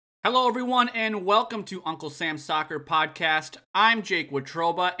Hello, everyone, and welcome to Uncle Sam's Soccer Podcast. I'm Jake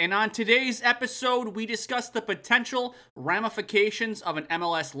Wetruba, and on today's episode, we discuss the potential ramifications of an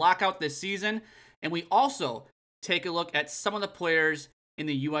MLS lockout this season, and we also take a look at some of the players in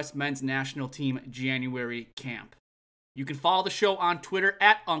the U.S. men's national team January camp. You can follow the show on Twitter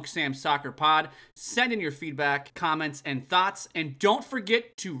at UncSamSoccerPod. Send in your feedback, comments, and thoughts, and don't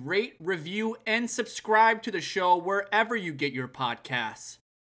forget to rate, review, and subscribe to the show wherever you get your podcasts.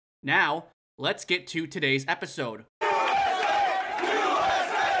 Now, let's get to today's episode.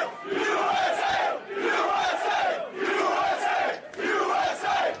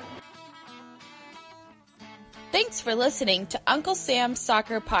 Thanks for listening to Uncle Sam's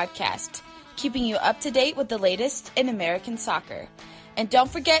Soccer Podcast, keeping you up to date with the latest in American soccer. And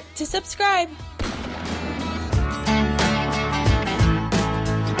don't forget to subscribe.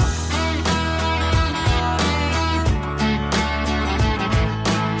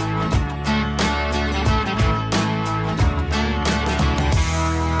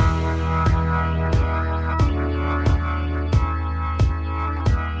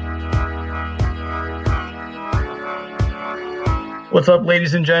 What's up,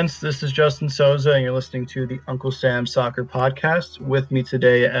 ladies and gents? This is Justin Souza, and you're listening to the Uncle Sam Soccer Podcast. With me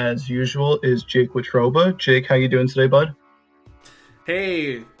today, as usual, is Jake Wetruba. Jake, how you doing today, bud?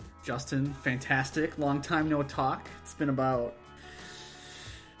 Hey, Justin. Fantastic. Long time no talk. It's been about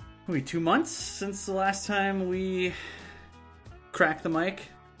 2 months since the last time we cracked the mic.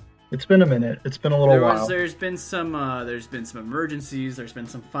 It's been a minute. It's been a little while. There's been some emergencies. There's been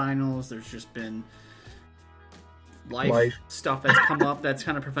some finals. There's just been life stuff that's come up that's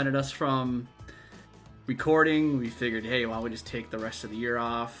kind of prevented us from recording. We figured, hey, why don't we just take the rest of the year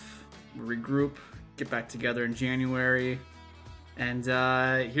off, regroup, get back together in January, and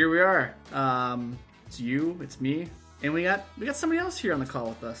here we are. It's you, it's me, and we got somebody else here on the call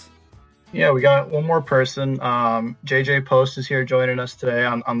with us. Yeah, we got one more person. JJ Post is here joining us today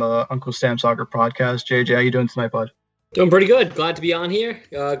on the Uncle Sam Soccer Podcast. JJ, how you doing tonight, bud? Doing pretty good. Glad to be on here.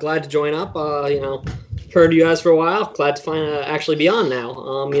 Glad to join up. Heard you guys for a while. Glad to actually be on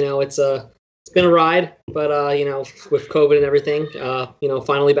now. It's been a ride, but with COVID and everything,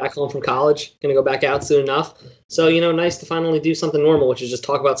 finally back home from college. Gonna go back out soon enough. So nice to finally do something normal, which is just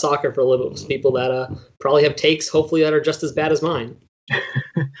talk about soccer for a little bit with people that probably have takes, hopefully that are just as bad as mine.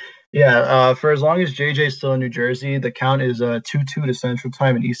 Yeah. For as long as JJ's still in New Jersey, the count is 2-2 to Central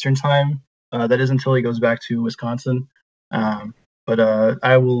Time and Eastern Time. That is until he goes back to Wisconsin. But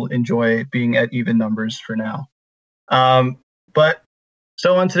I will enjoy being at even numbers for now.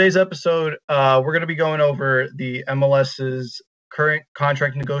 So on today's episode, we're going to be going over the MLS's current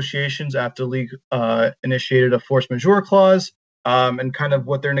contract negotiations after the league initiated a force majeure clause, and kind of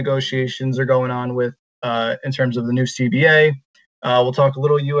what their negotiations are going on with in terms of the new CBA. We'll talk a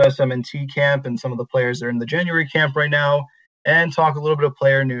little USMNT camp and some of the players that are in the January camp right now, and talk a little bit of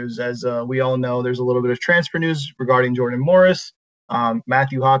player news. As we all know, there's a little bit of transfer news regarding Jordan Morris.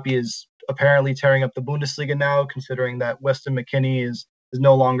 Matthew Hoppe is apparently tearing up the Bundesliga now, considering that Weston McKennie is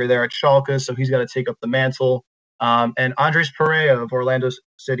no longer there at Schalke, so he's got to take up the mantle. And Andres Perea of Orlando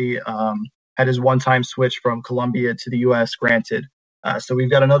City had his one-time switch from Colombia to the U.S. granted. So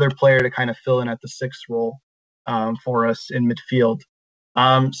we've got another player to kind of fill in at the sixth role for us in midfield.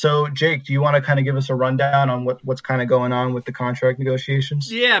 So Jake, do you want to kind of give us a rundown on what's kind of going on with the contract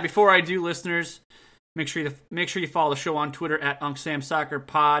negotiations? Yeah, before I do, listeners, make sure you follow the show on Twitter at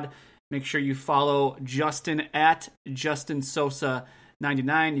UncSamSoccerPod. Make sure you follow Justin at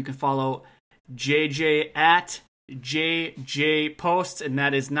JustinSosa99. You can follow JJ at JJ Posts, and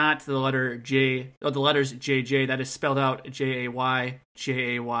that is not the letter J, the letters JJ. That is spelled out JAY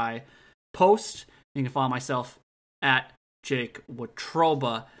Post. You can follow myself at Jake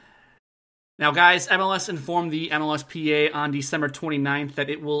Wetruba. Now, guys, MLS informed the MLSPA on December 29th that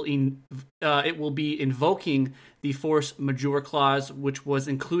it will be invoking the force majeure clause, which was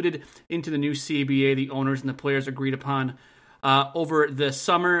included into the new CBA the owners and the players agreed upon over the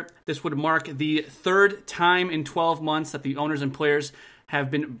summer. This would mark the third time in 12 months that the owners and players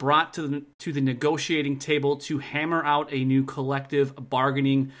have been brought to the negotiating table to hammer out a new collective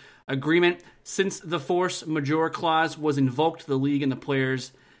bargaining agreement. Since the force majeure clause was invoked, the league and the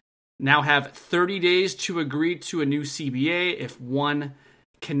players now have 30 days to agree to a new CBA. If one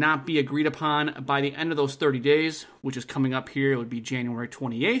cannot be agreed upon by the end of those 30 days, which is coming up here, it would be January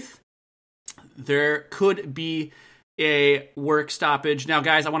 28th, there could be a work stoppage. Now,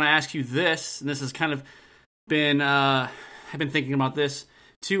 guys, I want to ask you this, and this has kind of been, I've been thinking about this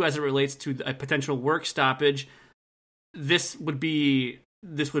too as it relates to a potential work stoppage. This would be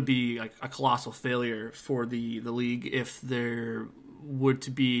like a colossal failure for the league if there would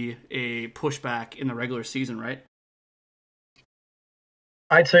to be a pushback in the regular season, right?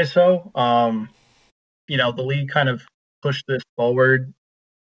 I'd say so. The league kind of pushed this forward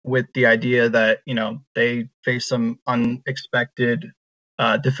with the idea that, they faced some unexpected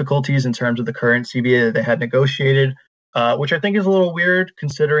difficulties in terms of the current CBA that they had negotiated, which I think is a little weird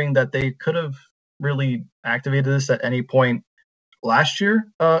considering that they could have really activated this at any point last year,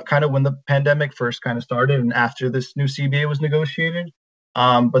 kind of when the pandemic first kind of started and after this new CBA was negotiated.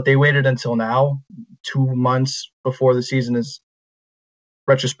 But they waited until now, 2 months before the season is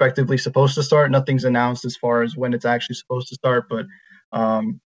retrospectively supposed to start. Nothing's announced as far as when it's actually supposed to start, but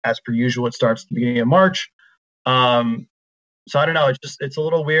as per usual, it starts at the beginning of March. So I don't know. It's a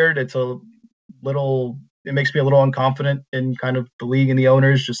little weird. It makes me a little unconfident in kind of the league and the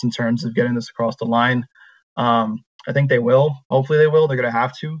owners just in terms of getting this across the line. I think they will. Hopefully they will. They're going to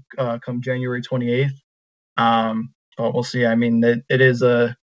have to come January 28th. But we'll see. I mean,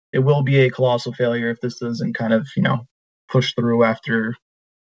 it will be a colossal failure if this doesn't kind of, push through after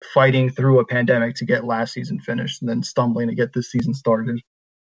fighting through a pandemic to get last season finished and then stumbling to get this season started.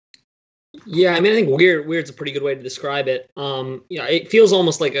 Yeah, I mean, I think weird's a pretty good way to describe it. It feels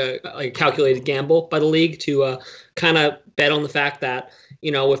almost like a calculated gamble by the league to kind of bet on the fact that,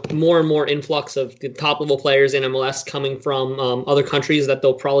 with more and more influx of the top-level players in MLS coming from other countries, that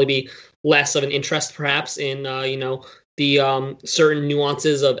there'll probably be less of an interest, perhaps, in, the certain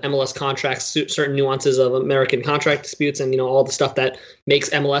nuances of MLS contracts, certain nuances of American contract disputes, and, all the stuff that makes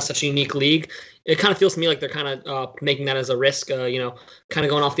MLS such a unique league. It kind of feels to me like they're kind of making that as a risk, kind of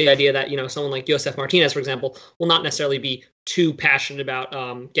going off the idea that, someone like Josef Martinez, for example, will not necessarily be too passionate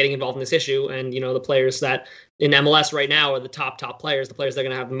about getting involved in this issue. And, the players that in MLS right now are the top players, the players that are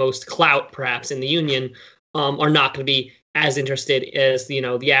going to have the most clout, perhaps, in the union, are not going to be as interested as,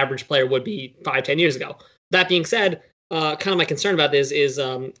 the average player would be 5-10 years ago. That being said, kind of my concern about this is,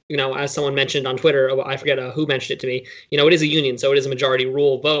 as someone mentioned on Twitter, I forget who mentioned it to me, it is a union, so it is a majority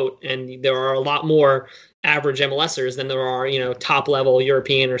rule vote, and there are a lot more average MLSers than there are, top-level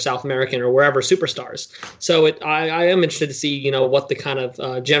European or South American or wherever superstars. So I am interested to see, what the kind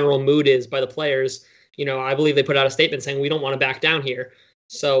of general mood is by the players. I believe they put out a statement saying we don't want to back down here.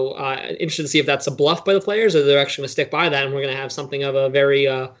 So interested to see if that's a bluff by the players or they're actually going to stick by that, and we're going to have something of a very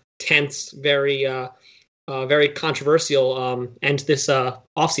tense, very controversial end to this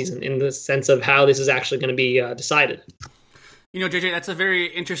offseason in the sense of how this is actually going to be decided. JJ, that's a very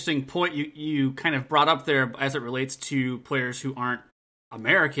interesting point you kind of brought up there as it relates to players who aren't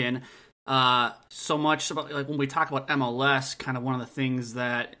American. So much about, like, when we talk about MLS, kind of one of the things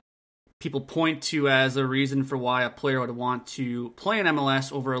that people point to as a reason for why a player would want to play in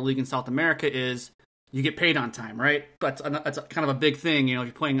MLS over a league in South America is you get paid on time, right? That's kind of a big thing. If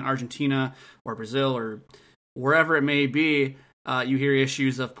you're playing in Argentina or Brazil or wherever it may be, you hear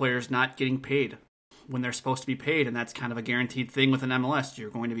issues of players not getting paid when they're supposed to be paid, and that's kind of a guaranteed thing with an MLS.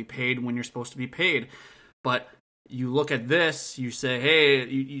 You're going to be paid when you're supposed to be paid. But you look at this, you say, hey,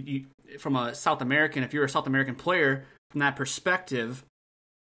 you from a South American, if you're a South American player, from that perspective,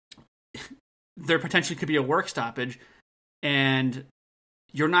 there potentially could be a work stoppage, and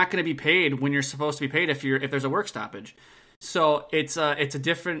you're not going to be paid when you're supposed to be paid if there's a work stoppage. So it's a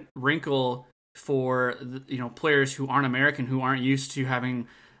different wrinkle for players who aren't American, who aren't used to having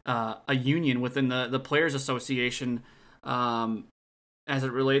a union within the Players Association as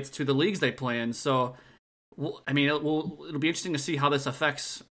it relates to the leagues they play in. So, it'll be interesting to see how this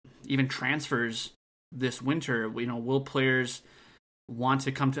affects even transfers this winter. Will players want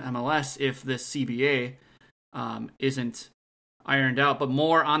to come to MLS if this CBA isn't ironed out? But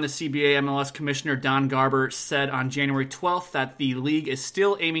more on the CBA, MLS Commissioner Don Garber said on January 12th that the league is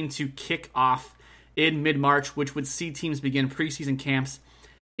still aiming to kick off in mid-March, which would see teams begin preseason camps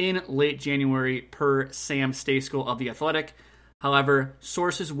in late January, per Sam Stejskal of The Athletic. However,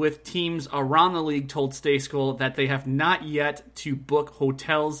 sources with teams around the league told Stejskal that they have not yet to book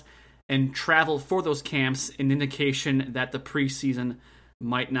hotels and travel for those camps, an indication that the preseason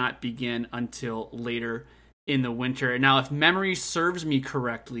might not begin until later in the winter. Now, if memory serves me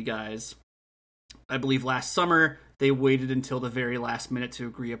correctly, guys, I believe last summer they waited until the very last minute to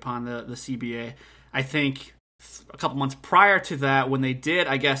agree upon the CBA. I think a couple months prior to that, when they did,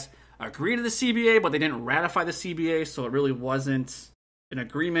 I guess, agree to the CBA, but they didn't ratify the CBA, so it really wasn't an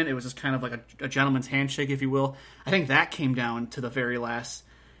agreement. It was just kind of like a gentleman's handshake, if you will. I think that came down to the very last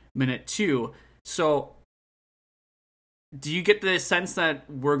minute too. So do you get the sense that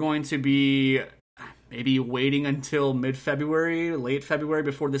we're going to be maybe waiting until mid-February, late February,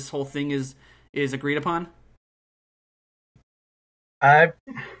 before this whole thing is agreed upon? I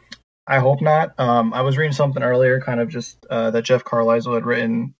I hope not. I was reading something earlier, kind of just that Jeff Carlisle had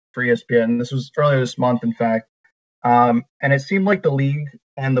written for ESPN. This was earlier this month, in fact. And it seemed like the league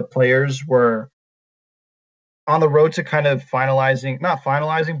and the players were on the road to kind of not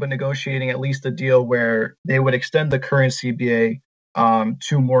finalizing, but negotiating at least a deal where they would extend the current CBA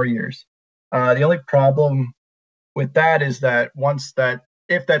 2 more years. The only problem with that is that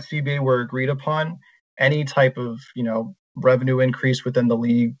if that CBA were agreed upon, any type of revenue increase within the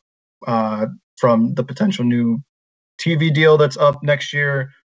league from the potential new TV deal that's up next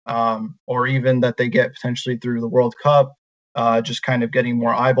year, or even that they get potentially through the World Cup, just kind of getting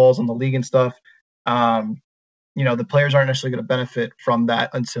more eyeballs on the league and stuff. The players aren't necessarily going to benefit from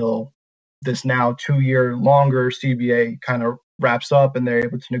that until this now 2-year longer CBA kind of wraps up and they're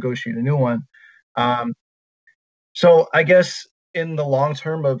able to negotiate a new one. So I guess in the long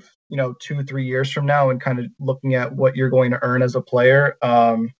term of 2-3 years from now, and kind of looking at what you're going to earn as a player,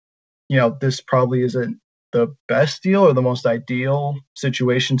 this probably isn't the best deal or the most ideal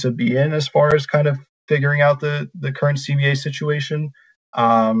situation to be in as far as kind of figuring out the current CBA situation.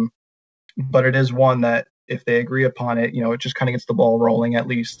 But it is one that if they agree upon it, it just kind of gets the ball rolling at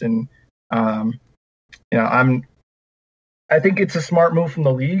least. And I think it's a smart move from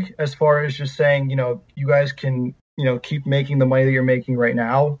the league as far as just saying, you guys can keep making the money that you're making right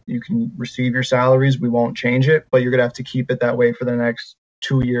now. You can receive your salaries. We won't change it, but you're going to have to keep it that way for the next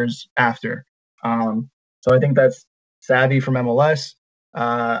 2 years after. So I think that's savvy from MLS.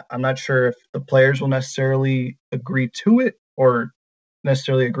 I'm not sure if the players will necessarily agree to it or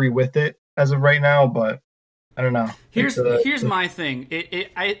necessarily agree with it as of right now, but I don't know. Here's my thing.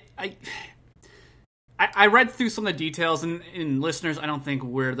 I read through some of the details, and listeners, I don't think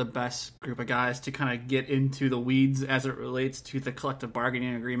we're the best group of guys to kind of get into the weeds as it relates to the collective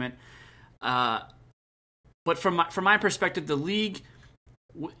bargaining agreement. But from my perspective, the league,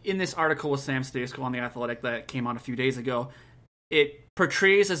 in this article with Sam Stejskal on The Athletic that came out a few days ago, it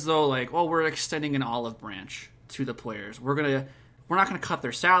portrays as though we're extending an olive branch to the players. We're not gonna cut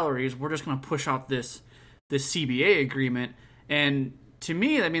their salaries. We're just gonna push out this CBA agreement. And to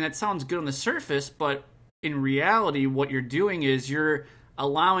me, I mean, that sounds good on the surface, but in reality, what you're doing is you're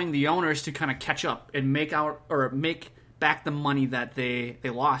allowing the owners to kind of catch up and make back the money that they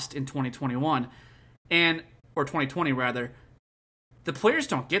lost in 2021 or 2020 rather. The players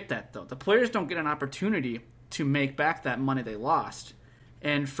don't get that, though. The players don't get an opportunity to make back that money they lost.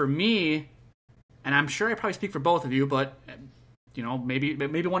 And for me, and I'm sure I probably speak for both of you, but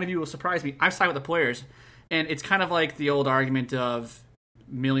maybe one of you will surprise me. I side with the players, and it's kind of like the old argument of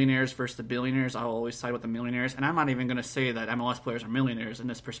millionaires versus the billionaires. I'll always side with the millionaires, and I'm not even going to say that MLS players are millionaires in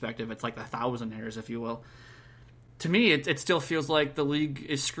this perspective. It's like the thousandaires, if you will. To me, it still feels like the league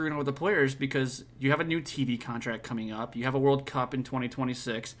is screwing over the players because you have a new TV contract coming up. You have a World Cup in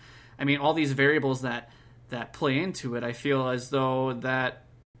 2026. I mean, all these variables that play into it, I feel as though that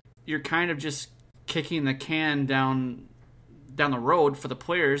you're kind of just kicking the can down the road for the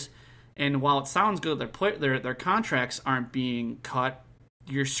players. And while it sounds good that their contracts aren't being cut,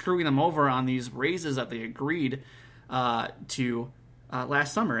 you're screwing them over on these raises that they agreed to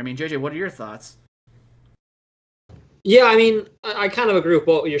last summer. I mean, JJ, what are your thoughts? Yeah, I mean, I kind of agree with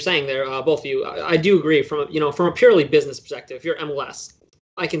what you're saying there, both of you. I do agree from a purely business perspective. If you're MLS,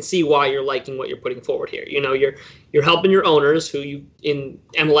 I can see why you're liking what you're putting forward here. You're helping your owners, who you, in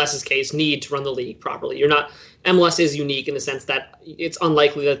MLS's case, need to run the league properly. MLS is unique in the sense that it's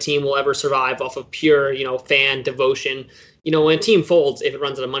unlikely that a team will ever survive off of pure, fan devotion. When a team folds, if it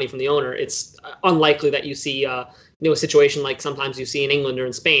runs out of money from the owner, it's unlikely that you see, a situation like sometimes you see in England or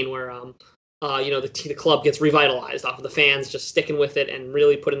in Spain where, the club gets revitalized off of the fans just sticking with it and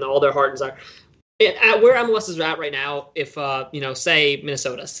really putting all their heart and desire. At where MLS is at right now, if, say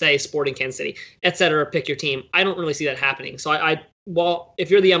Minnesota, say Sporting Kansas City, et cetera, pick your team, I don't really see that happening. So while if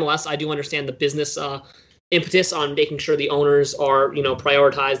you're the MLS, I do understand the business impetus on making sure the owners are,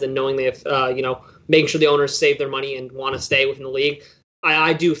 prioritized and knowing they have, making sure the owners save their money and want to stay within the league.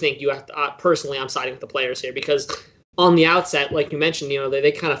 I do think you have to, personally, I'm siding with the players here because on the outset, like you mentioned,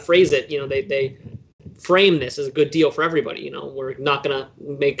 they kind of phrase it, they frame this as a good deal for everybody. We're not going to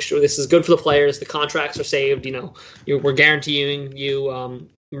make sure this is good for the players. The contracts are saved, we're guaranteeing you,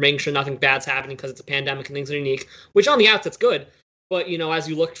 making sure nothing bad's happening because it's a pandemic and things are unique, which on the outset's good. But, as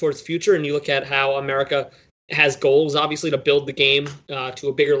you look towards the future and you look at how America has goals, obviously, to build the game to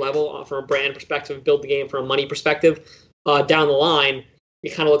a bigger level from a brand perspective, build the game from a money perspective, down the line, it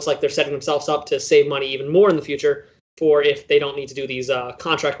kind of looks like they're setting themselves up to save money even more in the future for if they don't need to do these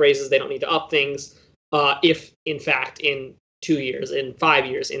contract raises, they don't need to up things. If, in fact, in 2 years, in 5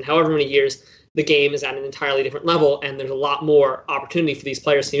 years, in however many years the game is at an entirely different level, and there's a lot more opportunity for these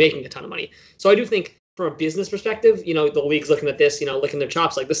players to be making a ton of money. So I do think from a business perspective, the league's looking at this, licking their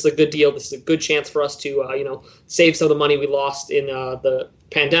chops, like, this is a good deal. This is a good chance for us to, save some of the money we lost in the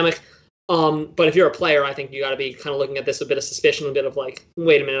pandemic. But if you're a player, I think you got to be kind of looking at this with a bit of suspicion, a bit of like,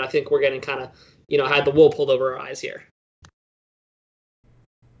 wait a minute, I think we're getting kind of, had the wool pulled over our eyes here.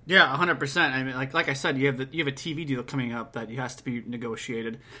 Yeah, 100%. I mean, like I said, you have a TV deal coming up that has to be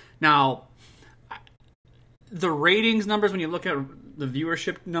negotiated. Now, the ratings numbers, when you look at the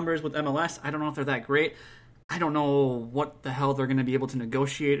viewership numbers with MLS, I don't know if they're that great. I don't know what the hell they're going to be able to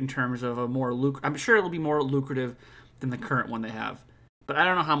negotiate in terms of a more I'm sure it'll be more lucrative than the current one they have. But I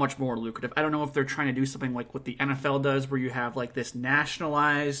don't know how much more lucrative. I don't know if they're trying to do something like what the NFL does, where you have like this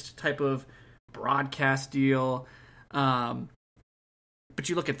nationalized type of broadcast deal. But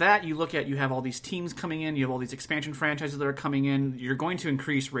you look at that, you have all these teams coming in, you have all these expansion franchises that are coming in, you're going to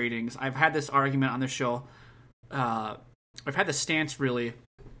increase ratings. I've had this argument on the show, I've had the stance really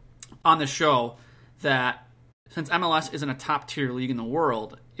on the show that since MLS isn't a top tier league in the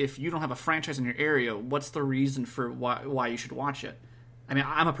world, if you don't have a franchise in your area, what's the reason for why you should watch it? I mean,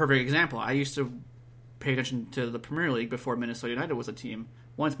 I'm a perfect example. I used to pay attention to the Premier League before Minnesota United was a team.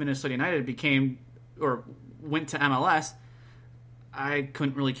 Once Minnesota United went to MLS, I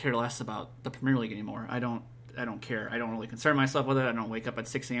couldn't really care less about the Premier League anymore. I don't care. I don't really concern myself with it. I don't wake up at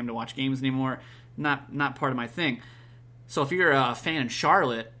 6 a.m. to watch games anymore. Not part of my thing. So if you're a fan in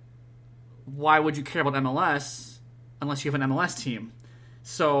Charlotte, why would you care about MLS unless you have an MLS team?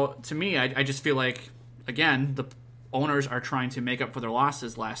 So to me, I just feel like, again, the owners are trying to make up for their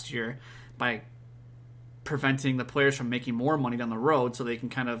losses last year by preventing the players from making more money down the road so they can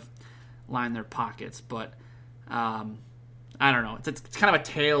kind of line their pockets. But I don't know. It's kind of a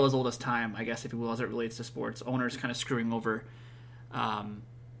tale as old as time, I guess, if you will, as it relates to sports. Owners kind of screwing over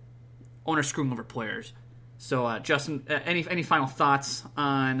players. So, Justin, any final thoughts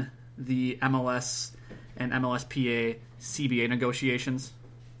on the MLS and MLSPA CBA negotiations?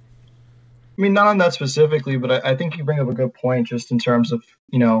 I mean, not on that specifically, but I think you bring up a good point just in terms of,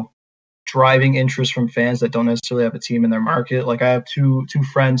 driving interest from fans that don't necessarily have a team in their market. Like, I have two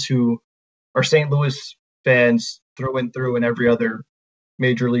friends who are St. Louis fans through and through in every other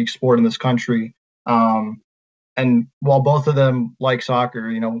major league sport in this country. And while both of them like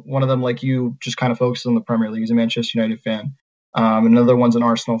soccer, one of them, like you, just kind of focuses on the Premier League. He's a Manchester United fan. Another one's an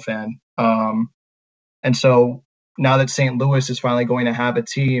Arsenal fan. And so now that St. Louis is finally going to have a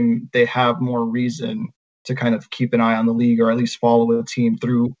team, they have more reason to kind of keep an eye on the league, or at least follow the team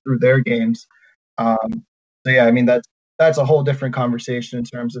through their games. So yeah, I mean, that's a whole different conversation in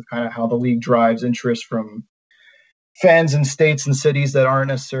terms of kind of how the league drives interest from fans in states and cities that don't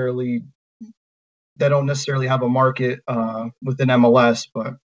necessarily have a market within MLS.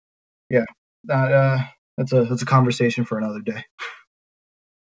 But yeah, that's a conversation for another day.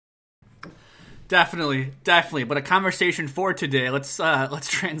 Definitely. But a conversation for today. Let's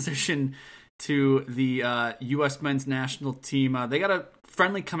transition to the U.S. men's national team. They got a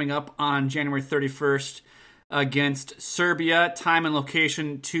friendly coming up on January 31st against Serbia. Time and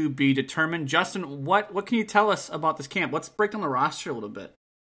location to be determined. Justin, what can you tell us about this camp? Let's break down the roster a little bit.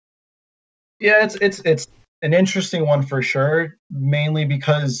 Yeah, it's an interesting one for sure, mainly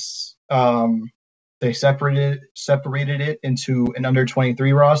because they separated it into an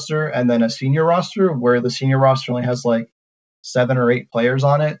under-23 roster and then a senior roster, where the senior roster only has like 7 or 8 players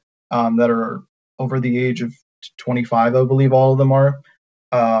on it that are over the age of 25, I believe all of them are.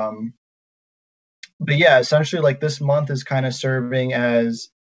 But yeah, essentially, like, this month is kind of serving as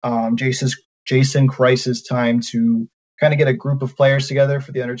Jason Kreis's time to kind of get a group of players together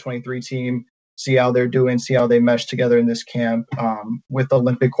for the under-23 team, see how they're doing, see how they mesh together in this camp with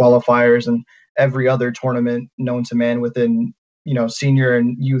Olympic qualifiers and every other tournament known to man within, senior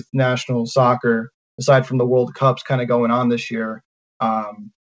and youth national soccer, aside from the World Cups kind of going on this year.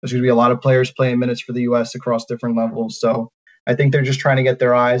 There's going to be a lot of players playing minutes for the U.S. across different levels. So I think they're just trying to get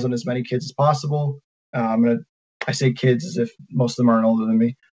their eyes on as many kids as possible. I say kids as if most of them aren't older than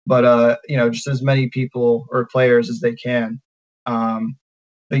me, but just as many people or players as they can.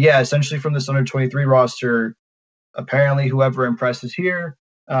 But yeah, essentially from this under-23 roster, apparently whoever impresses here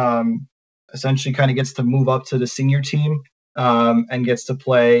essentially kind of gets to move up to the senior team and gets to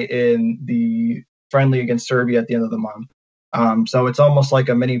play in the friendly against Serbia at the end of the month. So it's almost like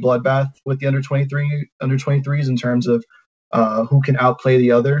a mini bloodbath with the under-23s in terms of who can outplay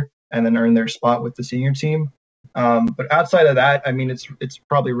the other and then earn their spot with the senior team. But outside of that, I mean, it's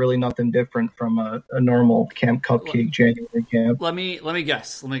probably really nothing different from a normal Camp Cupcake January camp. Let me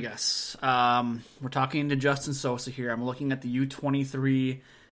guess. We're talking to Justin Sosa here. I'm looking at the U23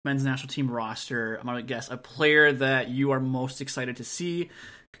 men's national team roster, I'm gonna guess a player that you are most excited to see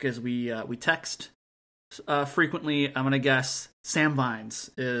because we text frequently. I'm gonna guess Sam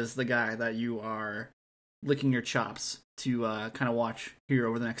Vines is the guy that you are licking your chops to kind of watch here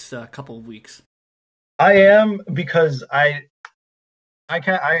over the next couple of weeks. I am, because I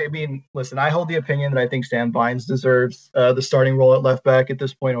mean, listen, I hold the opinion that I think Sam Vines deserves the starting role at left back at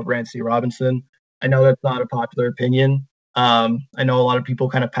this point over Anthony Robinson. I know that's not a popular opinion. I know a lot of people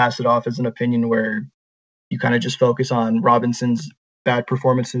kind of pass it off as an opinion where you kind of just focus on Robinson's bad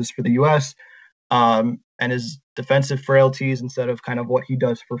performances for the U.S. And his defensive frailties instead of kind of what he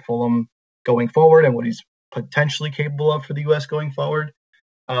does for Fulham going forward and what he's potentially capable of for the U.S. going forward.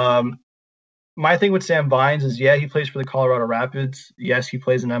 My thing with Sam Vines is, yeah, he plays for the Colorado Rapids. Yes, he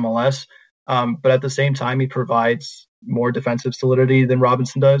plays in MLS. But at the same time, he provides more defensive solidity than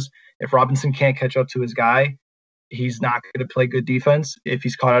Robinson does. If Robinson can't catch up to his guy, he's not going to play good defense. If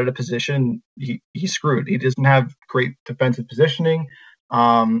he's caught out of position, he's screwed. He doesn't have great defensive positioning.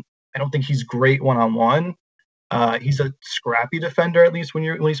 I don't think he's great one-on-one. He's a scrappy defender, at least when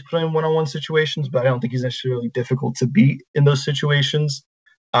you're playing one-on-one situations, but I don't think he's necessarily difficult to beat in those situations.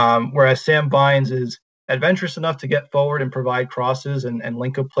 Whereas Sam Vines is adventurous enough to get forward and provide crosses and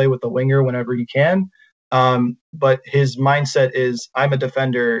link up play with the winger whenever he can. But his mindset is, I'm a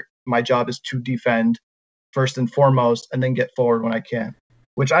defender. My job is to defend first and foremost, and then get forward when I can,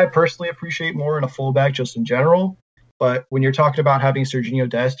 which I personally appreciate more in a fullback just in general. But when you're talking about having Serginho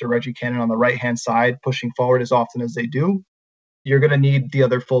Dest or Reggie Cannon on the right-hand side pushing forward as often as they do, you're going to need the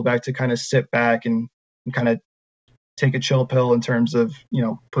other fullback to kind of sit back and kind of take a chill pill in terms of,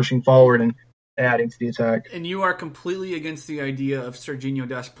 pushing forward and adding to the attack. And you are completely against the idea of Serginho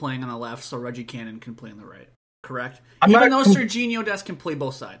Dest playing on the left so Reggie Cannon can play on the right, correct? Even though Serginho Dest can play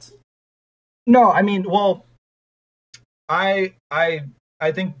both sides. No, I mean, well, I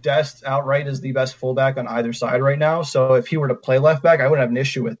think Dest outright is the best fullback on either side right now. So if he were to play left back, I wouldn't have an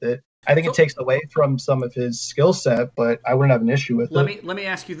issue with it. I think it takes away from some of his skill set, but I wouldn't have an issue with it. Let me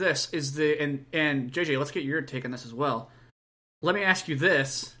ask you this: and JJ, let's get your take on this as well. Let me ask you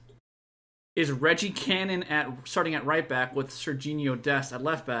this: is Reggie Cannon starting at right back with Serginho Dest at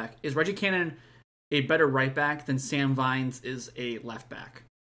left back? Is Reggie Cannon a better right back than Sam Vines is a left back?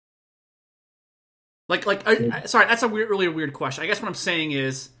 Sorry, that's a really weird question. I guess what I'm saying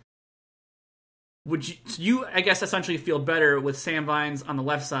is, would you I guess essentially feel better with Sam Vines on the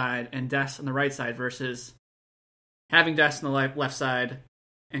left side and Dest on the right side versus having Dest on the left side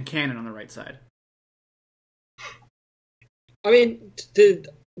and Cannon on the right side? I mean, to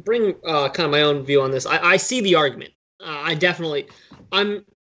bring kind of my own view on this, I see the argument. I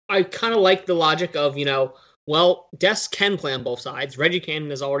kind of like the logic of, well, Dest can play on both sides. Reggie Cannon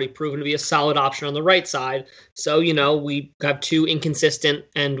has already proven to be a solid option on the right side. So, we have two inconsistent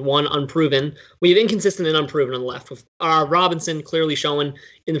and one unproven. We have inconsistent and unproven on the left. With Robinson clearly showing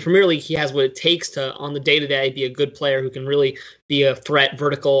in the Premier League he has what it takes to, on the day-to-day, be a good player who can really be a threat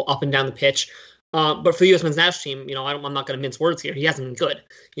vertical up and down the pitch. But for the U.S. men's national team, I'm not going to mince words here. He hasn't been good.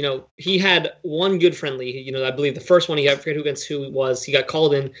 He had one good friendly. I believe the first one I forget who it was. He got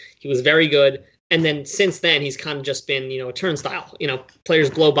called in. He was very good. And then since then, he's kind of just been, a turnstile. Players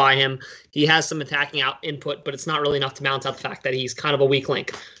blow by him. He has some attacking input, but it's not really enough to balance out the fact that he's kind of a weak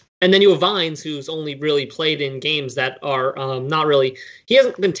link. And then you have Vines, who's only really played in games that are not really – he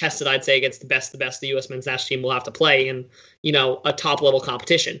hasn't been tested, I'd say, against the best the U.S. men's national team will have to play in, a top-level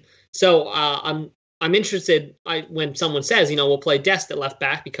competition. So I'm interested when someone says, we'll play Dest at left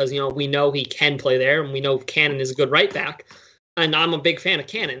back because, we know he can play there and we know Cannon is a good right back. And I'm a big fan of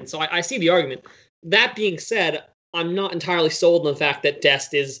Cannon, so I see the argument. That being said, I'm not entirely sold on the fact that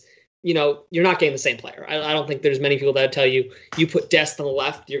Dest is, you're not getting the same player. I don't think there's many people that would tell you put Dest on the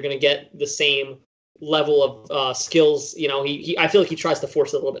left, you're going to get the same level of skills. I feel like he tries to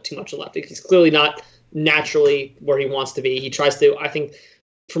force it a little bit too much on the left. He's clearly not naturally where he wants to be. He tries to, I think,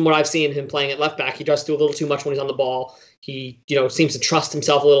 from what I've seen him playing at left back, he tries to do a little too much when he's on the ball. He, seems to trust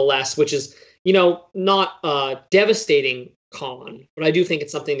himself a little less, which is, not devastating con, but I do think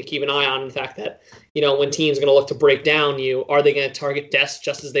it's something to keep an eye on. The fact that, when teams are going to look to break down you, are they going to target Dest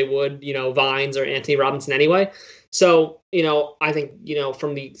just as they would, Vines or Anthony Robinson anyway? So, I think,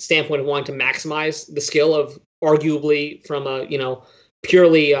 from the standpoint of wanting to maximize the skill of arguably from a,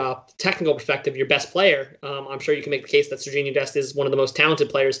 purely technical perspective, your best player, I'm sure you can make the case that Serginho Dest is one of the most talented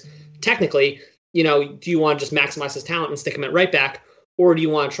players technically. Do you want to just maximize his talent and stick him at right back, or do you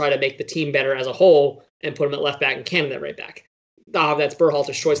want to try to make the team better as a whole and put him at left back and Cannon at right back? That's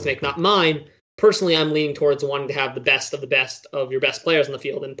Berhalter's choice to make, not mine. Personally, I'm leaning towards wanting to have the best of your best players on the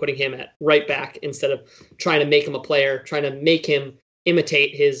field and putting him at right back instead of trying to make him a player, trying to make him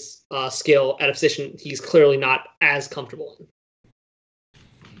imitate his skill at a position he's clearly not as comfortable in.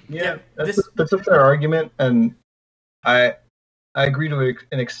 Yeah, that's a fair argument, and I agree to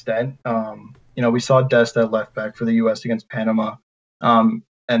an extent. We saw Dest at left back for the U.S. against Panama, and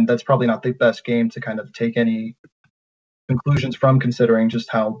that's probably not the best game to kind of take any conclusions from, considering just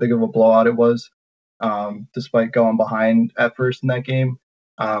how big of a blowout it was, despite going behind at first in that game.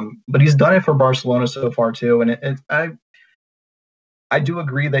 But he's done it for Barcelona so far too, and I do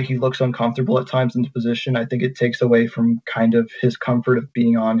agree that he looks uncomfortable at times in the position. I think it takes away from kind of his comfort of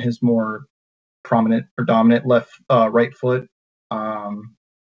being on his more prominent or dominant right foot,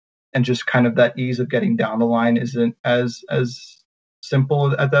 and just kind of that ease of getting down the line isn't as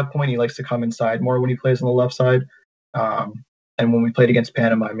simple at that point. He likes to come inside more when he plays on the left side. And when we played against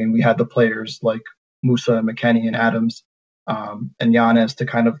Panama, I mean, we had the players like Musa and McKennie and Adams and Yanez to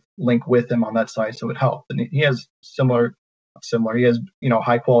kind of link with him on that side, so it helped. And he has similar. He has,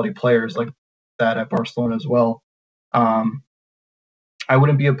 high quality players like that at Barcelona as well. I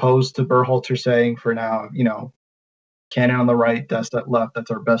wouldn't be opposed to Berhalter saying for now, Cannon on the right, Dest at left,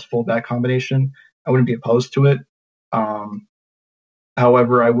 that's our best fullback combination. I wouldn't be opposed to it.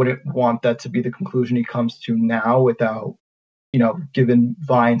 However, I wouldn't want that to be the conclusion he comes to now without, giving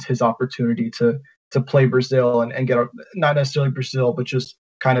Vines his opportunity to play Brazil and get not necessarily Brazil, but just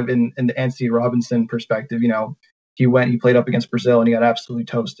kind of in the Anthony Robinson perspective. He played up against Brazil and he got absolutely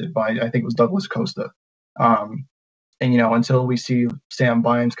toasted by, I think it was Douglas Costa. And until we see Sam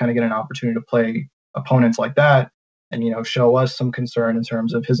Vines kind of get an opportunity to play opponents like that and, show us some concern in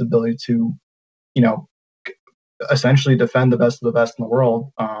terms of his ability to, essentially defend the best of the best in the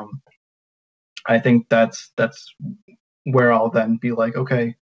world. I think that's where I'll then be like,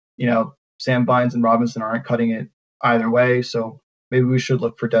 okay, Sam Vines and Robinson aren't cutting it either way. So maybe we should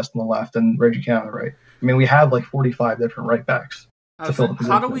look for Dest on the left and Reggie Cannon on the right. I mean, we have like 45 different right backs.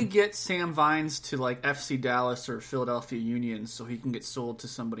 How do we get Sam Vines to like FC Dallas or Philadelphia Union so he can get sold to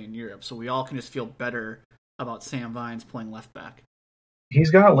somebody in Europe so we all can just feel better about Sam Vines playing left back? He's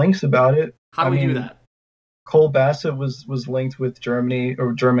got links about it. How do we do that? Cole Bassett was linked with Germany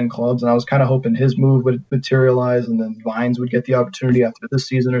or German clubs, and I was kind of hoping his move would materialize and then Vines would get the opportunity after this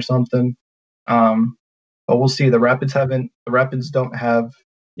season or something. But we'll see. The Rapids don't have,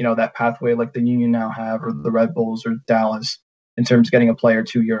 that pathway like the Union now have, or the Red Bulls or Dallas, in terms of getting a player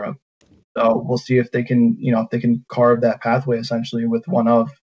to Europe. So we'll see if they can, carve that pathway essentially with one of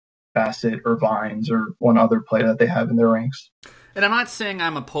Bassett or Vines or one other player that they have in their ranks. And I'm not saying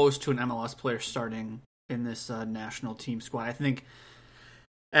I'm opposed to an MLS player starting in this national team squad. I think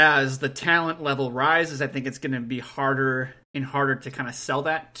as the talent level rises, I think it's going to be harder and harder to kind of sell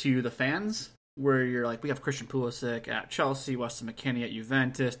that to the fans, where you're like, we have Christian Pulisic at Chelsea, Weston McKennie at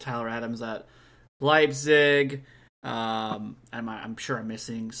Juventus, Tyler Adams at Leipzig. I'm sure I'm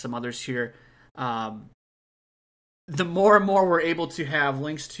missing some others here. The more and more we're able to have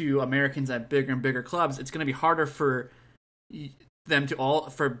links to Americans at bigger and bigger clubs, it's going to be harder for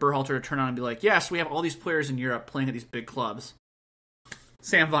Berhalter to turn on and be like, yes, we have all these players in Europe playing at these big clubs.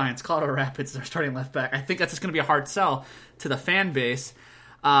 Sam Vines, Colorado Rapids, they're starting left back. I think that's just going to be a hard sell to the fan base.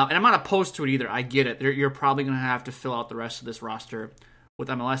 And I'm not opposed to it either. I get it. You're probably going to have to fill out the rest of this roster with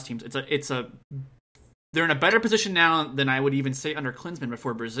MLS teams. They're in a better position now than I would even say under Klinsmann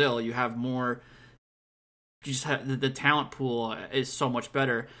before Brazil. You have more. You just have the talent pool is so much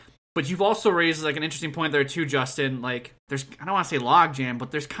better. But you've also raised like an interesting point there too, Justin. Like, I don't want to say logjam,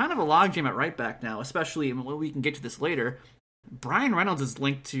 but there's kind of a logjam at right back now, especially, and we can get to this later. Bryan Reynolds is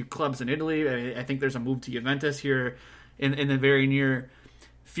linked to clubs in Italy. I think there's a move to Juventus here in the very near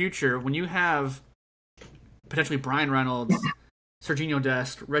future. When you have potentially Bryan Reynolds, Serginho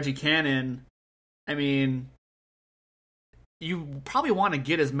Dest, Reggie Cannon, I mean, you probably want to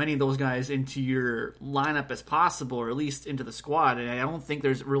get as many of those guys into your lineup as possible, or at least into the squad. And I don't think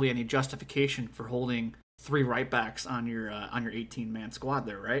there's really any justification for holding 3 right backs on your 18-man squad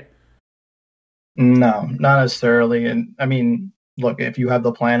there, right? No, not necessarily. And I mean, look, if you have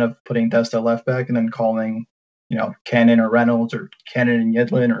the plan of putting Dest at left back and then calling, Cannon or Reynolds or Cannon and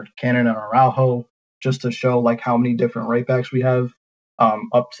Yedlin or Cannon and Araujo, just to show like how many different right backs we have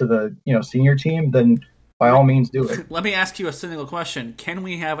up to the senior team, then by all means do it. Let me ask you a cynical question. Can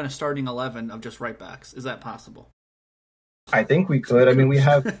we have a starting 11 of just right backs? Is that possible? I think we could. I mean, we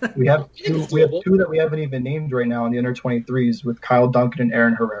have two that we haven't even named right now in the under 23s with Kyle Duncan and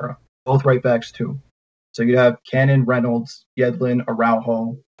Aaron Herrera, both right backs too. So you'd have Cannon, Reynolds, Yedlin,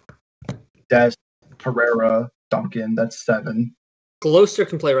 Araujo, Dest, Herrera, Duncan. That's 7. Gloucester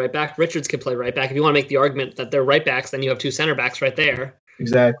can play right back. Richards can play right back. If you want to make the argument that they're right backs, then you have 2 center backs right there.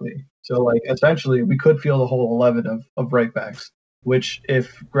 Exactly. So, like, essentially, we could field the whole 11 of right backs. which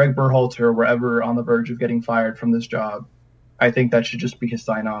if Greg Berhalter were ever on the verge of getting fired from this job, I think that should just be his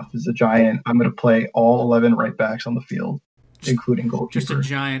sign-off as a giant. I'm going to play all 11 right backs on the field, including goalkeeper. Just a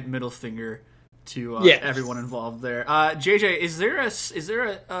giant middle finger to everyone involved there. JJ, is there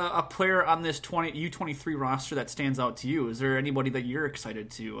a player on this U23 roster that stands out to you? Is there anybody that you're excited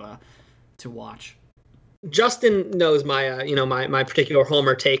to watch? Justin knows my my particular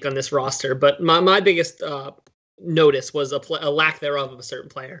homer take on this roster, but my biggest notice was a lack thereof of a certain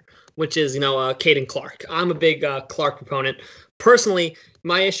player, which is Caden Clark. I'm a big Clark proponent. Personally,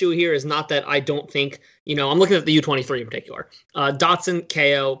 my issue here is not that I don't think, I'm looking at the U23 in particular. Dotson,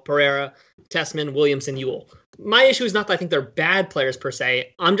 KO, Pereira, Tessman, Williamson, Ewell. My issue is not that I think they're bad players per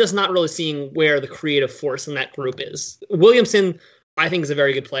se. I'm just not really seeing where the creative force in that group is. Williamson, I think, is a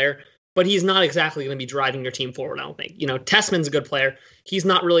very good player, but he's not exactly going to be driving your team forward, I don't think. Tessman's a good player. He's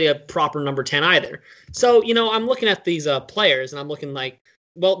not really a proper number 10 either. So, I'm looking at these players, and I'm looking like,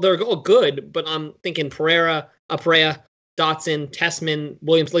 well, they're all good, but I'm thinking Pereira, Dotson, Tessman,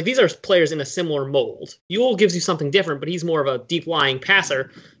 Williams. Like, these are players in a similar mold. Ewell gives you something different, but he's more of a deep-lying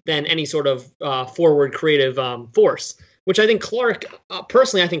passer than any sort of forward creative force, which I think Clark,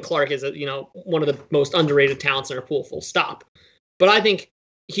 personally, I think Clark is, one of the most underrated talents in our pool, full stop. But I think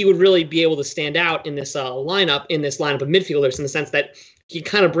he would really be able to stand out in this lineup of midfielders, in the sense that he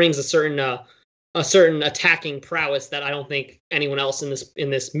kind of brings a certain attacking prowess that I don't think anyone else in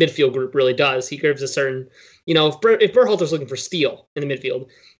this midfield group really does. He gives a certain, if Berhalter's looking for steel in the midfield,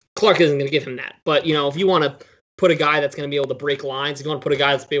 Clark isn't going to give him that. But if you want to put a guy that's going to be able to break lines, if you want to put a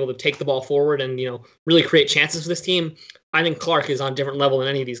guy that's be able to take the ball forward and really create chances for this team, I think Clark is on a different level than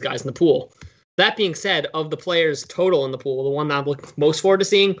any of these guys in the pool. That being said, of the players total in the pool, the one that I'm looking most forward to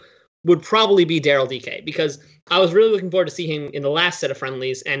seeing would probably be Daryl Dike, because I was really looking forward to see him in the last set of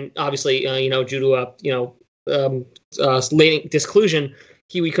friendlies, and obviously, due to late disclusion,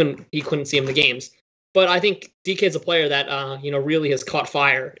 he couldn't see him in the games. But I think Dike is a player that really has caught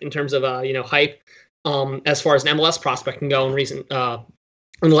fire in terms of hype, as far as an MLS prospect can go in the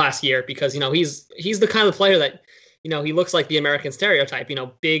last year, because he's the kind of player that he looks like the American stereotype,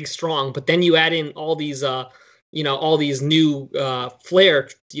 big, strong, but then you add in all these all these new flair,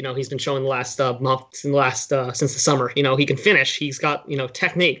 he's been showing the last month, since the summer. He can finish. He's got,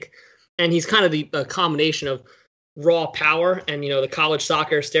 technique. And he's kind of the combination of raw power and, the college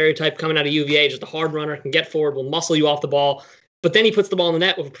soccer stereotype coming out of UVA, just a hard runner, can get forward, will muscle you off the ball. But then he puts the ball in the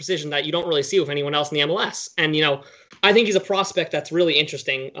net with a precision that you don't really see with anyone else in the MLS. And, I think he's a prospect that's really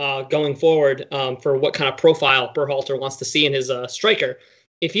interesting going forward for what kind of profile Berhalter wants to see in his striker.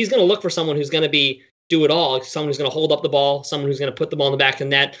 If he's going to look for someone who's going to do it all, someone who's going to hold up the ball, someone who's going to put the ball in the back of the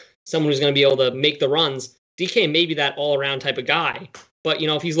net, someone who's going to be able to make the runs, Dike may be that all-around type of guy. But,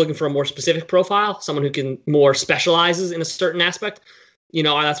 if he's looking for a more specific profile, someone who can more specializes in a certain aspect,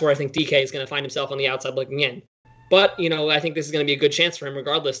 that's where I think Dike is going to find himself on the outside looking in. But, I think this is going to be a good chance for him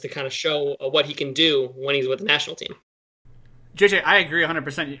regardless to kind of show what he can do when he's with the national team. JJ, I agree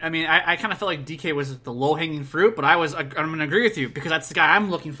 100%. I mean, I kind of felt like Dike was the low-hanging fruit, but I'm going to agree with you, because that's the guy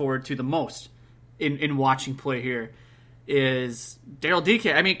I'm looking forward to the most in watching play here is Daryl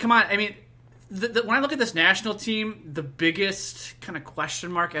Dike. I mean, come on. I mean, when I look at this national team, the biggest kind of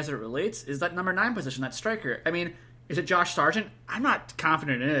question mark as it relates is that number 9 position, that striker. I mean, is it Josh Sargent? I'm not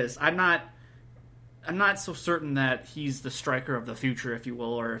confident it is. I'm not so certain that he's the striker of the future, if you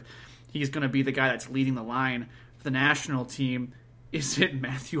will, or he's going to be the guy that's leading the line for the national team. Is it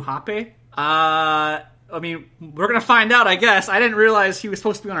Matthew Hoppe? I mean, we're going to find out, I guess. I didn't realize he was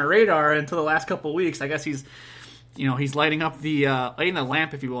supposed to be on our radar until the last couple of weeks. I guess he's lighting up lighting the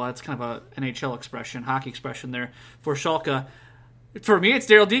lamp, if you will. That's kind of a NHL expression, hockey expression there for Schalke. For me, it's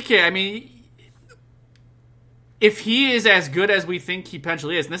Daryl Dike. I mean, if he is as good as we think he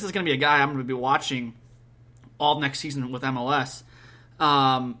potentially is, and this is going to be a guy I'm going to be watching all next season with MLS.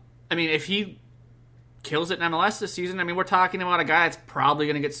 I mean, if he kills it in MLS this season, I mean, we're talking about a guy that's probably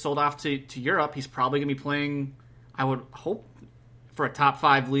going to get sold off to Europe. He's probably going to be playing, I would hope, for a top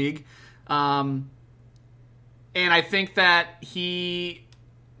 5 league. And I think that he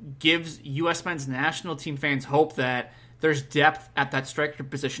gives U.S. men's national team fans hope that there's depth at that striker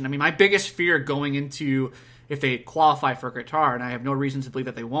position. I mean, my biggest fear going into if they qualify for Qatar, and I have no reason to believe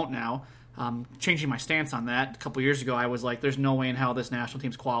that they won't now, changing my stance on that. A couple years ago, I was like, there's no way in hell this national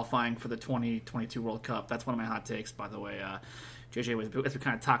team's qualifying for the 2022 World Cup. That's one of my hot takes, by the way. JJ, as we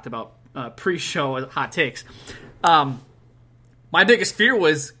kind of talked about pre-show hot takes. My biggest fear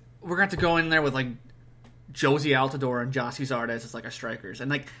was we're going to have to go in there with, like, Josie Altidore and Jossie Zardes as, like, our strikers. And,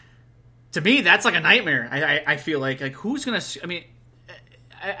 like, to me, that's, like, a nightmare. I feel like who's going to – I mean,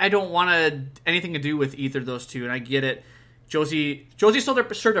 I don't want anything to do with either of those two, and I get it. Josie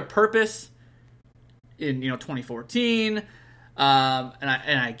served a purpose in 2014, and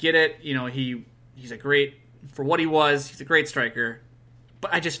I get it. He's a great for what he was. He's a great striker,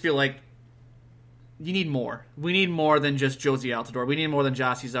 but I just feel like you need more. We need more than just Josie Altidore. We need more than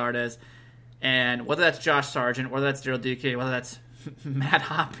Gyasi Zardes, and whether that's Josh Sargent, whether that's Daryl Dike, whether that's Matt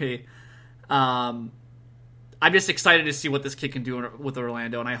Hoppe. I'm just excited to see what this kid can do with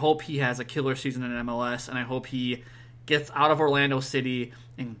Orlando, and I hope he has a killer season in MLS, and I hope he gets out of Orlando City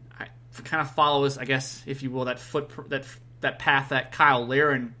and kind of follows, I guess, if you will, that path that Kyle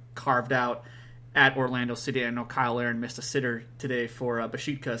Larin carved out at Orlando City. I know Kyle Larin missed a sitter today for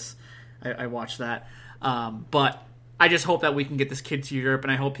Besiktas. I watched that. But I just hope that we can get this kid to Europe,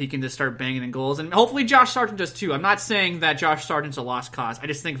 and I hope he can just start banging in goals. And hopefully Josh Sargent does too. I'm not saying that Josh Sargent's a lost cause. I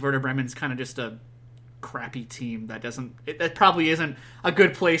just think Werder Bremen's kind of just a crappy team that probably isn't a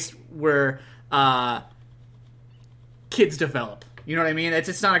good place where kids develop. You know what I mean?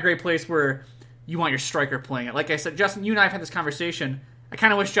 It's not a great place where you want your striker playing it. Like I said, Justin, you and I have had this conversation. I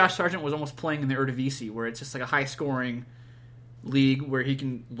kind of wish Josh Sargent was almost playing in the Eredivisie, where it's just like a high-scoring league where he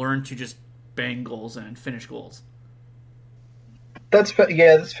can learn to just bang goals and finish goals. That's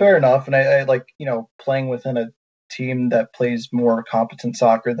fair enough. And I like, playing within a team that plays more competent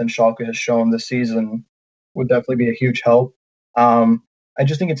soccer than Schalke has shown this season would definitely be a huge help. I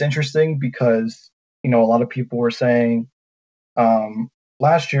just think it's interesting because, a lot of people were saying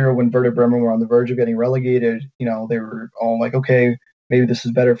last year when Werder Bremen were on the verge of getting relegated, they were all like, okay, maybe this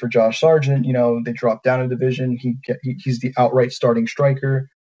is better for Josh Sargent. They dropped down a division. He's the outright starting striker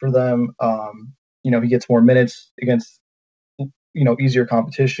for them. He gets more minutes against, easier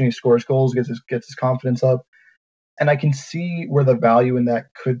competition. He scores goals, gets his confidence up. And I can see where the value in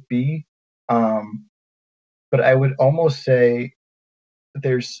that could be. But I would almost say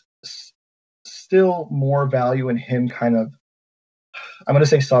there's still more value in him kind of, I'm going to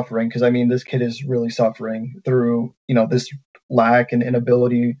say suffering, because this kid is really suffering through, this lack and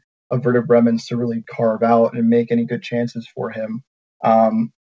inability of Werder Bremen's to really carve out and make any good chances for him.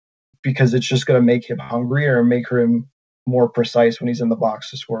 Because it's just going to make him hungrier and make him more precise when he's in the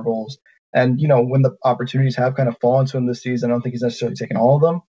box to score goals. And, when the opportunities have kind of fallen to him this season, I don't think he's necessarily taken all of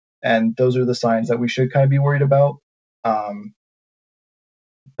them. And those are the signs that we should kind of be worried about.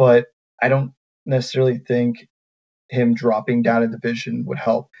 But I don't necessarily think him dropping down a division would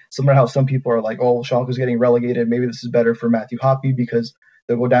help. Similar to how some people are like, oh, Schalke's getting relegated. Maybe this is better for Matthew Hoppe because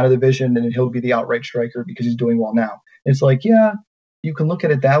they'll go down a division and he'll be the outright striker because he's doing well now. It's like, yeah, you can look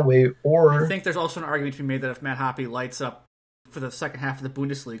at it that way. Or I think there's also an argument to be made that if Matt Hoppe lights up for the second half of the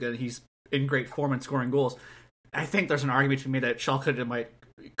Bundesliga and he's in great form and scoring goals, I think there's an argument to be made that Schalke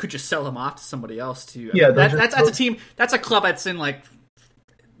could just sell him off to somebody else too. Yeah, that's a team. That's a club that's in like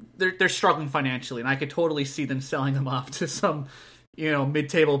they're struggling financially, and I could totally see them selling them off to some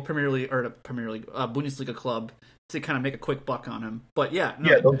mid-table Premier League Bundesliga club to kind of make a quick buck on him. But yeah,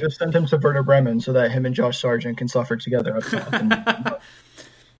 they'll just send him to Werder Bremen so that him and Josh Sargent can suffer together up top.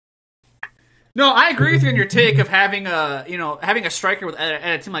 No, I agree with you on your take of having a striker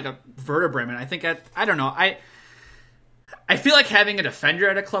at a team like a Werder Bremen. I think I don't know. I feel like having a defender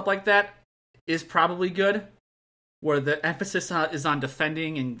at a club like that is probably good, where the emphasis is on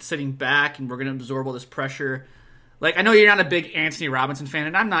defending and sitting back, and we're going to absorb all this pressure. Like, I know you're not a big Anthony Robinson fan,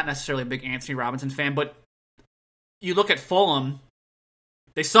 and I'm not necessarily a big Anthony Robinson fan, but you look at Fulham,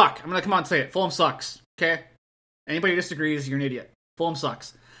 they suck. I'm going to come on and say it. Fulham sucks, okay? Anybody who disagrees, you're an idiot. Fulham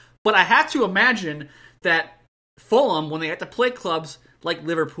sucks. But I have to imagine that Fulham, when they have to play clubs like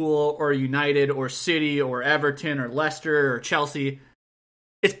Liverpool or United or City or Everton or Leicester or Chelsea,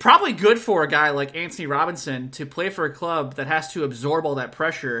 it's probably good for a guy like Anthony Robinson to play for a club that has to absorb all that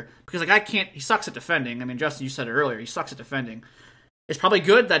pressure, because he sucks at defending. I mean, Justin, you said it earlier, he sucks at defending. It's probably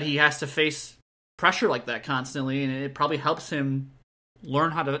good that he has to face pressure like that constantly, and it probably helps him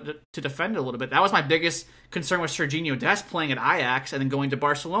learn how to defend a little bit. That was my biggest concern with Sergiño Dest playing at Ajax and then going to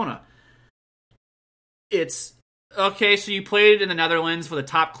Barcelona. It's, okay, so you played in the Netherlands for the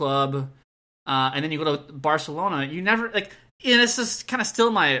top club, and then you go to Barcelona. You never, and this is kind of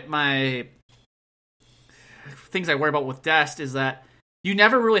still my things I worry about with Dest, is that you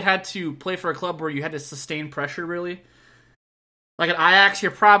never really had to play for a club where you had to sustain pressure, really. Like at Ajax,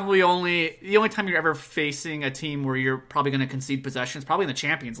 you're probably the only time you're ever facing a team where you're probably going to concede possession is probably in the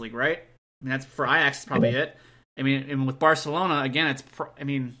Champions League, right? I mean, that's for Ajax, it's probably it. I mean, and with Barcelona, again,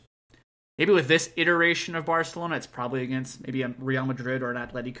 maybe with this iteration of Barcelona, it's probably against maybe a Real Madrid or an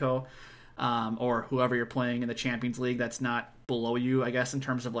Atletico, or whoever you're playing in the Champions League that's not below you, I guess, in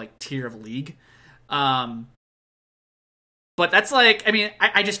terms of like tier of league. But that's like, I mean,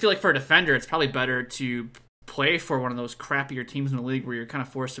 I just feel like for a defender, it's probably better to play for one of those crappier teams in the league where you're kind of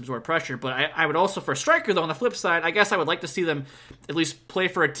forced to absorb pressure. But I would also, for a striker, though, on the flip side, I guess I would like to see them at least play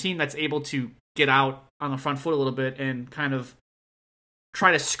for a team that's able to get out on the front foot a little bit and kind of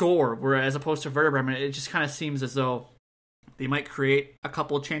try to score, whereas opposed to Werder Bremen, it just kind of seems as though they might create a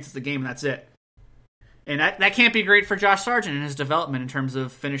couple of chances a game and that's it. And that can't be great for Josh Sargent and his development in terms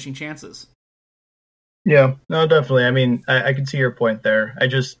of finishing chances. Yeah, no, definitely. I mean, I can see your point there. I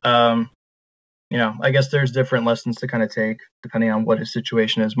just, I guess there's different lessons to kind of take depending on what his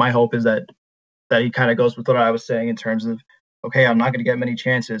situation is. My hope is that he kind of goes with what I was saying in terms of, okay, I'm not going to get many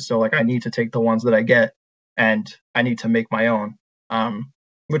chances, so like I need to take the ones that I get and I need to make my own,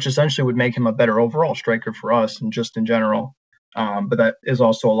 which essentially would make him a better overall striker for us and just in general. But that is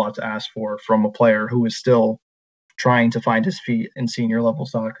also a lot to ask for from a player who is still trying to find his feet in senior level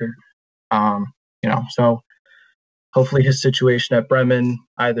soccer. So hopefully his situation at Bremen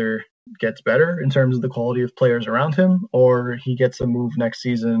either gets better in terms of the quality of players around him, or he gets a move next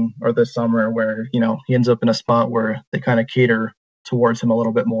season or this summer where, he ends up in a spot where they kind of cater towards him a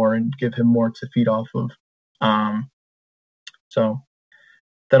little bit more and give him more to feed off of. So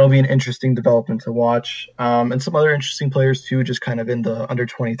that'll be an interesting development to watch. And some other interesting players too, just kind of in the under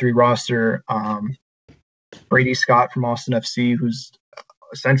 23 roster. Brady Scott from Austin FC, who's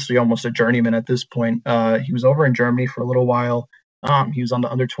essentially almost a journeyman at this point. He was over in Germany for a little while. He was on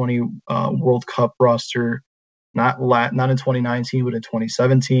the under 20 World Cup roster, not in 2019, but in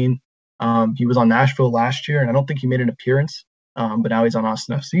 2017. He was on Nashville last year, and I don't think he made an appearance. But now he's on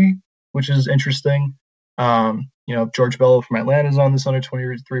Austin FC, which is interesting. George Bello from Atlanta is on this under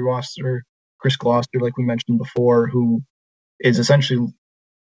 23 roster. Chris Gloucester, like we mentioned before, who is essentially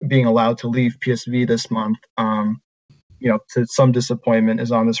being allowed to leave PSV this month, to some disappointment,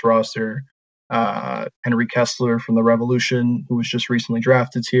 is on this roster. Henry Kessler from the Revolution, who was just recently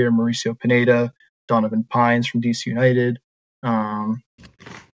drafted here. Mauricio Pineda, Donovan Pines from DC United.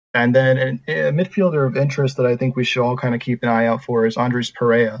 And then a midfielder of interest that I think we should all kind of keep an eye out for is Andres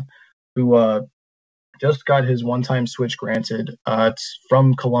Perea, who just got his one-time switch granted. It's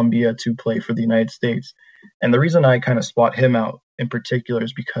from Colombia to play for the United States. And the reason I kind of spot him out in particular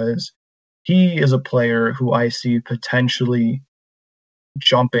is because he is a player who I see potentially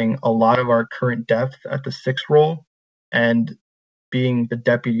jumping a lot of our current depth at the 6 role and being the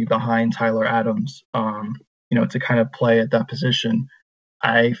deputy behind Tyler Adams, to kind of play at that position.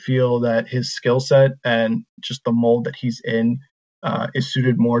 I feel that his skill set and just the mold that he's in is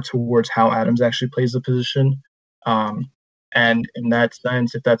suited more towards how Adams actually plays the position. And in that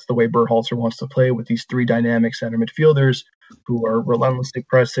sense, if that's the way Berhalter wants to play with these 3 dynamic center midfielders who are relentlessly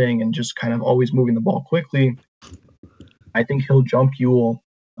pressing and just kind of always moving the ball quickly, I think he'll jump Ewell.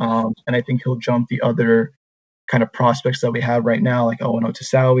 And I think he'll jump the other kind of prospects that we have right now, like Owen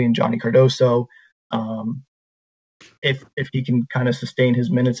Otasowie and Johnny Cardoso. If he can kind of sustain his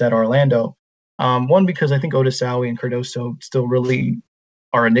minutes at Orlando. One, because I think Otasowie and Cardoso still really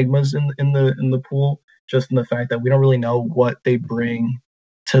are enigmas in the pool, just in the fact that we don't really know what they bring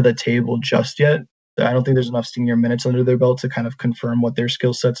to the table just yet. I don't think there's enough senior minutes under their belt to kind of confirm what their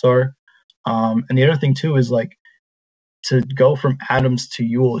skill sets are. And the other thing too is like to go from Adams to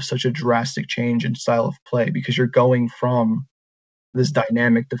Ewell is such a drastic change in style of play, because you're going from this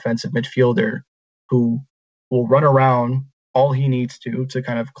dynamic defensive midfielder who will run around all he needs to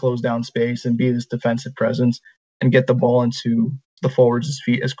kind of close down space and be this defensive presence and get the ball into the forwards'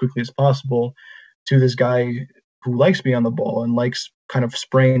 feet as quickly as possible, to this guy who likes being on the ball and likes kind of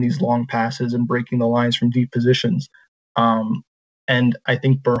spraying these long passes and breaking the lines from deep positions. And I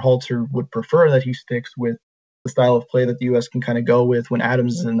think Berhalter would prefer that he sticks with the style of play that the U.S. can kind of go with when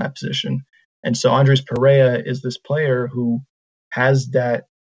Adams is in that position. And so Andres Perea is this player who has that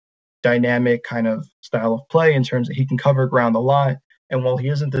dynamic kind of style of play in terms of he can cover ground a lot. And while he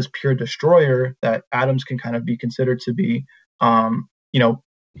isn't this pure destroyer that Adams can kind of be considered to be,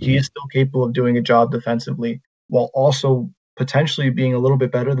 he is still capable of doing a job defensively while also potentially being a little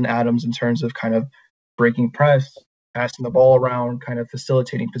bit better than Adams in terms of kind of breaking press, passing the ball around, kind of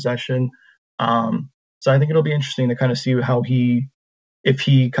facilitating possession. So I think it'll be interesting to kind of see if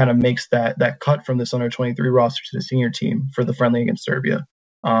he kind of makes that cut from this under 23 roster to the senior team for the friendly against Serbia.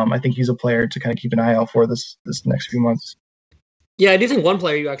 I think he's a player to kind of keep an eye out for this next few months. Yeah, I do think one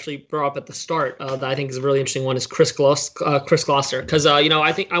player you actually brought up at the start that I think is a really interesting one is Chris Gloucester, because I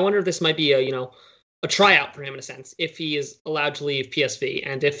wonder if this might be a tryout for him in a sense, if he is allowed to leave PSV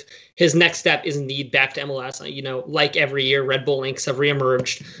and if his next step is indeed back to MLS. Like every year, Red Bull Inks have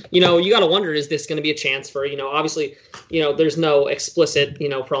reemerged. You got to wonder, is this going to be a chance for, obviously, there's no explicit,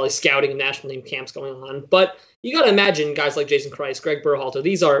 probably scouting and national team camps going on, but you got to imagine guys like Jason Kreis, Greg Berhalter,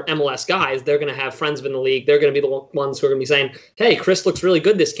 these are MLS guys. They're going to have friends within the league. They're going to be the ones who are going to be saying, hey, Chris looks really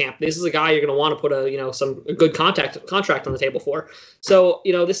good this camp. This is a guy you're going to want to put a good contract on the table for. So,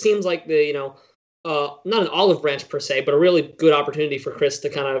 this seems like the, not an olive branch per se, but a really good opportunity for Chris to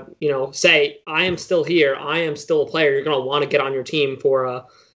kind of, say, I am still here. I am still a player. You're going to want to get on your team for,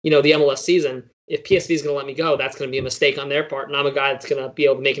 the MLS season. If PSV is going to let me go, that's going to be a mistake on their part, and I'm a guy that's going to be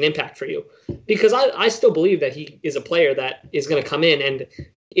able to make an impact for you. Because I still believe that he is a player that is going to come in, and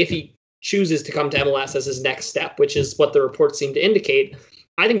if he chooses to come to MLS as his next step, which is what the reports seem to indicate,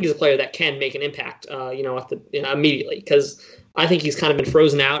 I think he's a player that can make an impact, immediately. Because I think he's kind of been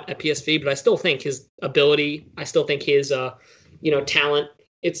frozen out at PSV, but I still think his ability, I still think his, talent,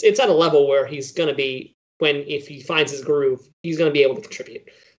 it's at a level where he's going to be, if he finds his groove, he's going to be able to contribute.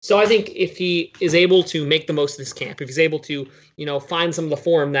 So I think if he is able to make the most of this camp, if he's able to, find some of the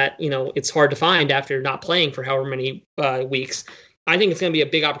form that, it's hard to find after not playing for however many weeks, I think it's going to be a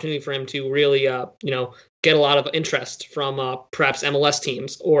big opportunity for him to really, get a lot of interest from perhaps MLS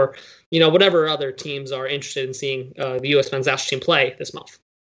teams or, whatever other teams are interested in seeing the U.S. men's national team play this month.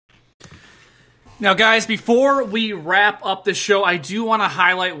 Now, guys, before we wrap up the show, I do want to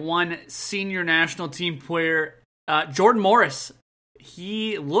highlight one senior national team player, Jordan Morris.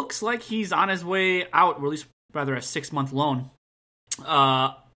 He looks like he's on his way out, or at least rather a 6-month loan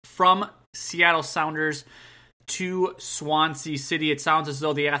from Seattle Sounders to Swansea City. It sounds as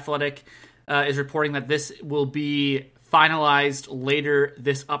though The Athletic is reporting that this will be finalized later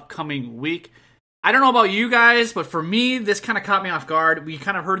this upcoming week. I don't know about you guys, but for me, this kind of caught me off guard. We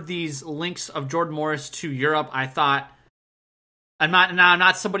kind of heard these links of Jordan Morris to Europe. I thought, I'm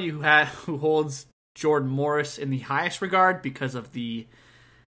not somebody who holds Jordan Morris in the highest regard because of the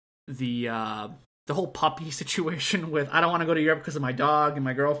whole puppy situation with I don't want to go to Europe because of my dog and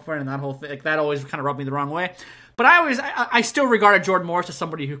my girlfriend and that whole thing. Like, that always kind of rubbed me the wrong way. But I still regarded Jordan Morris as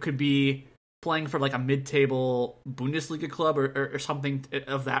somebody who could be playing for like a mid-table Bundesliga club or something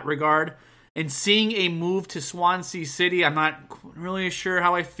of that regard. And seeing a move to Swansea City, I'm not really sure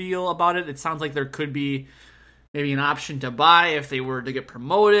how I feel about it. It sounds like there could be maybe an option to buy if they were to get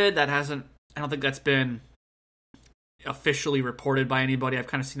promoted. I don't think that's been officially reported by anybody. I've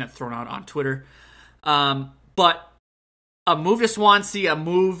kind of seen that thrown out on Twitter. But a move to Swansea, a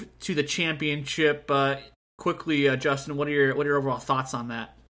move to the championship. Quickly, Justin, what are your overall thoughts on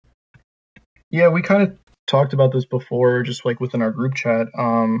that? Yeah, we kind of talked about this before, just like within our group chat.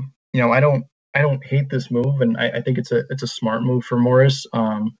 I don't hate this move, and I think it's a smart move for Morris,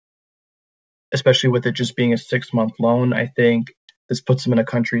 especially with it just being a 6-month loan. I think this puts him in a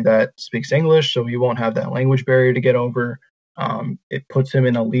country that speaks English, so he won't have that language barrier to get over. It puts him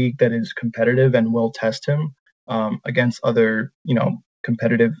in a league that is competitive and will test him against other,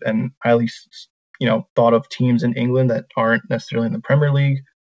 competitive and highly, thought of teams in England that aren't necessarily in the Premier League.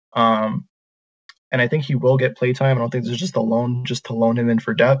 And I think he will get playtime. I don't think there's just a loan just to loan him in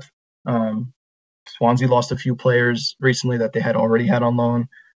for depth. Swansea lost a few players recently that they had already had on loan.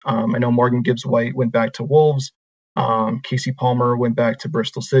 I know Morgan Gibbs-White went back to Wolves. Casey Palmer went back to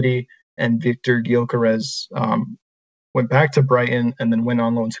Bristol City, and Victor Gyökeres went back to Brighton and then went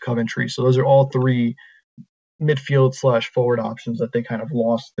on loan to Coventry. So those are all 3 midfield/forward options that they kind of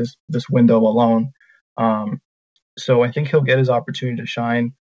lost this window alone. So I think he'll get his opportunity to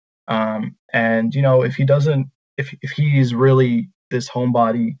shine. And if he's really this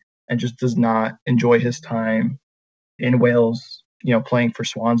homebody and just does not enjoy his time in Wales, playing for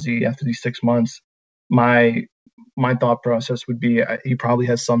Swansea after these 6 months, my thought process would be he probably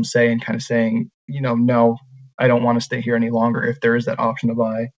has some say in kind of saying, no, I don't want to stay here any longer if there is that option to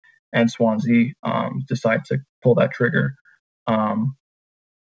buy and Swansea decide to pull that trigger.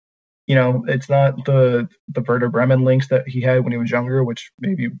 It's not the Werder Bremen links that he had when he was younger, which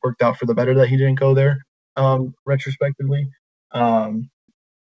maybe worked out for the better that he didn't go there retrospectively.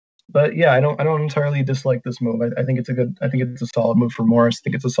 But yeah, I don't entirely dislike this move. I think it's a solid move for Morris. I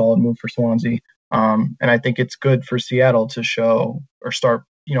think it's a solid move for Swansea. And I think it's good for Seattle to show or start,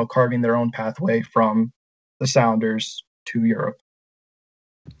 carving their own pathway from the Sounders to Europe.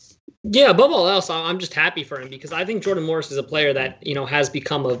 Yeah, above all else, I'm just happy for him because I think Jordan Morris is a player that, has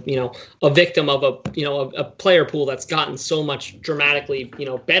become a victim of a player pool that's gotten so much dramatically,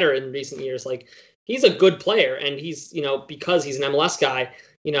 better in recent years. Like, he's a good player, and he's, because he's an MLS guy,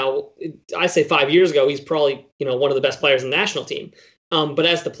 I say 5 years ago, he's probably, one of the best players in the national team. But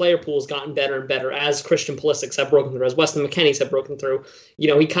as the player pool has gotten better and better, as Christian Pulisic's have broken through, as Weston McKennie's have broken through,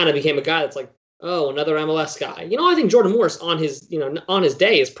 he kind of became a guy that's like, oh, another MLS guy. I think Jordan Morris on his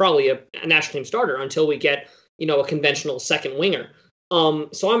day is probably a national team starter until we get, a conventional second winger.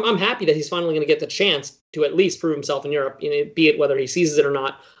 So I'm happy that he's finally going to get the chance to at least prove himself in Europe, be it whether he seizes it or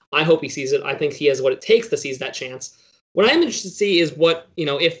not. I hope he sees it. I think he has what it takes to seize that chance. What I am interested to see is what,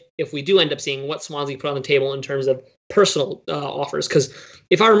 if we do end up seeing what Swansea put on the table in terms of personal offers. Because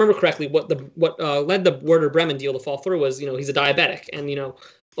if I remember correctly, what led the Werder Bremen deal to fall through was, he's a diabetic. And,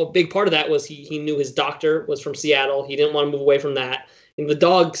 a big part of that was he knew his doctor was from Seattle. He didn't want to move away from that. And the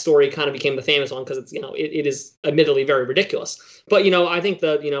dog story kind of became the famous one because it's, it is admittedly very ridiculous. But, I think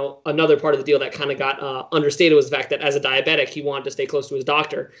another part of the deal that kind of got understated was the fact that as a diabetic, he wanted to stay close to his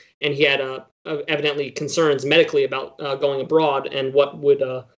doctor. And he had evidently concerns medically about going abroad and what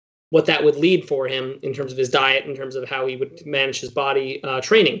that would lead for him in terms of his diet, in terms of how he would manage his body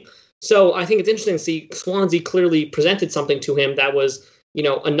training. So I think it's interesting to see Swansea clearly presented something to him that was,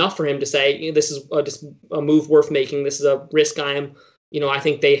 enough for him to say, this is just a move worth making. This is a risk I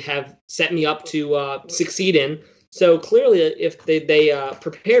think they have set me up to succeed in. So clearly, if they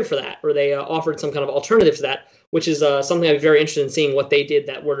prepared for that, or they offered some kind of alternative to that, which is something I'd be very interested in seeing what they did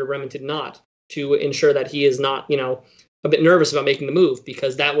that Werder Bremen did not, to ensure that he is not, a bit nervous about making the move,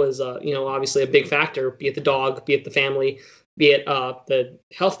 because that was, obviously a big factor, be it the dog, be it the family, be it the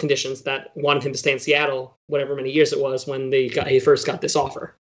health conditions that wanted him to stay in Seattle, whatever many years it was when he first got this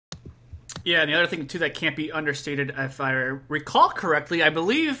offer. Yeah, and the other thing, too, that can't be understated, if I recall correctly, I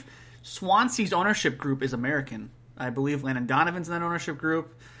believe Swansea's ownership group is American. I believe Landon Donovan's in that ownership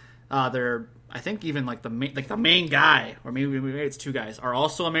group. They're, I think, even the main guy, or maybe it's two guys, are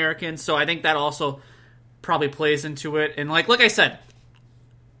also American. So I think that also probably plays into it. And like I said,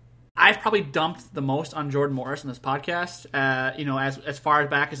 I've probably dumped the most on Jordan Morris in this podcast. As far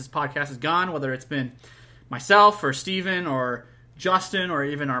back as this podcast has gone, whether it's been myself or Steven or Justin or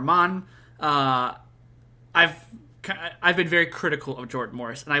even Armand. I've been very critical of Jordan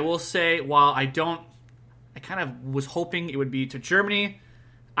Morris, and I will say, while I kind of was hoping it would be to Germany,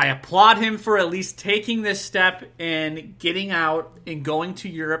 I applaud him for at least taking this step and getting out and going to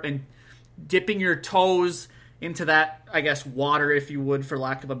Europe and dipping your toes into that, I guess, water, if you would, for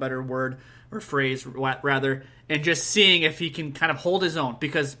lack of a better word or phrase, rather, and just seeing if he can kind of hold his own,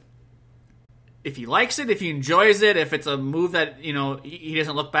 because if he likes it, if he enjoys it, if it's a move that, he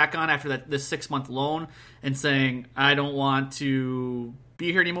doesn't look back on after this 6-month loan and saying, I don't want to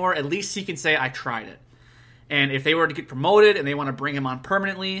be here anymore, at least he can say, I tried it. And if they were to get promoted and they want to bring him on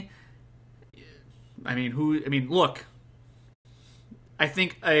permanently, look, I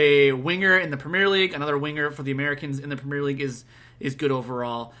think a winger in the Premier League, another winger for the Americans in the Premier League is good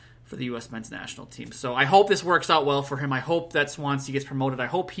overall for the U.S. men's national team. So I hope this works out well for him. I hope that Swansea gets promoted. I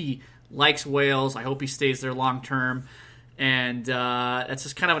hope he likes Wales. I hope he stays there long term. And that's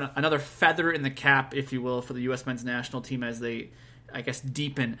just kind of another feather in the cap, if you will, for the U.S. men's national team as they, I guess,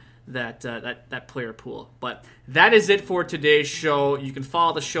 deepen that player pool. But that is it for today's show. You can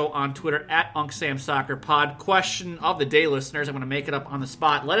follow the show on Twitter at UncSamSoccerPod. Question of the day, listeners. I'm going to make it up on the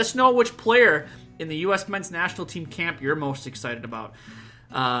spot. Let us know which player in the U.S. men's national team camp you're most excited about.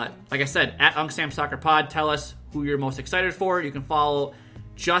 Like I said, at UncSamSoccerPod, tell us who you're most excited for. You can follow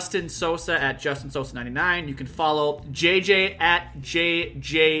Justin Sosa at JustinSosa99. You can follow JJ at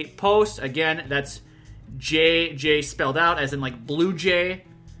JJPost. Again, that's JJ spelled out as in like Blue Jay.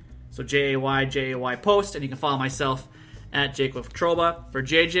 So JAY Post. And you can follow myself at Jake with Troba. For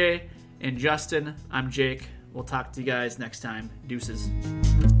JJ and Justin, I'm Jake. We'll talk to you guys next time. Deuces.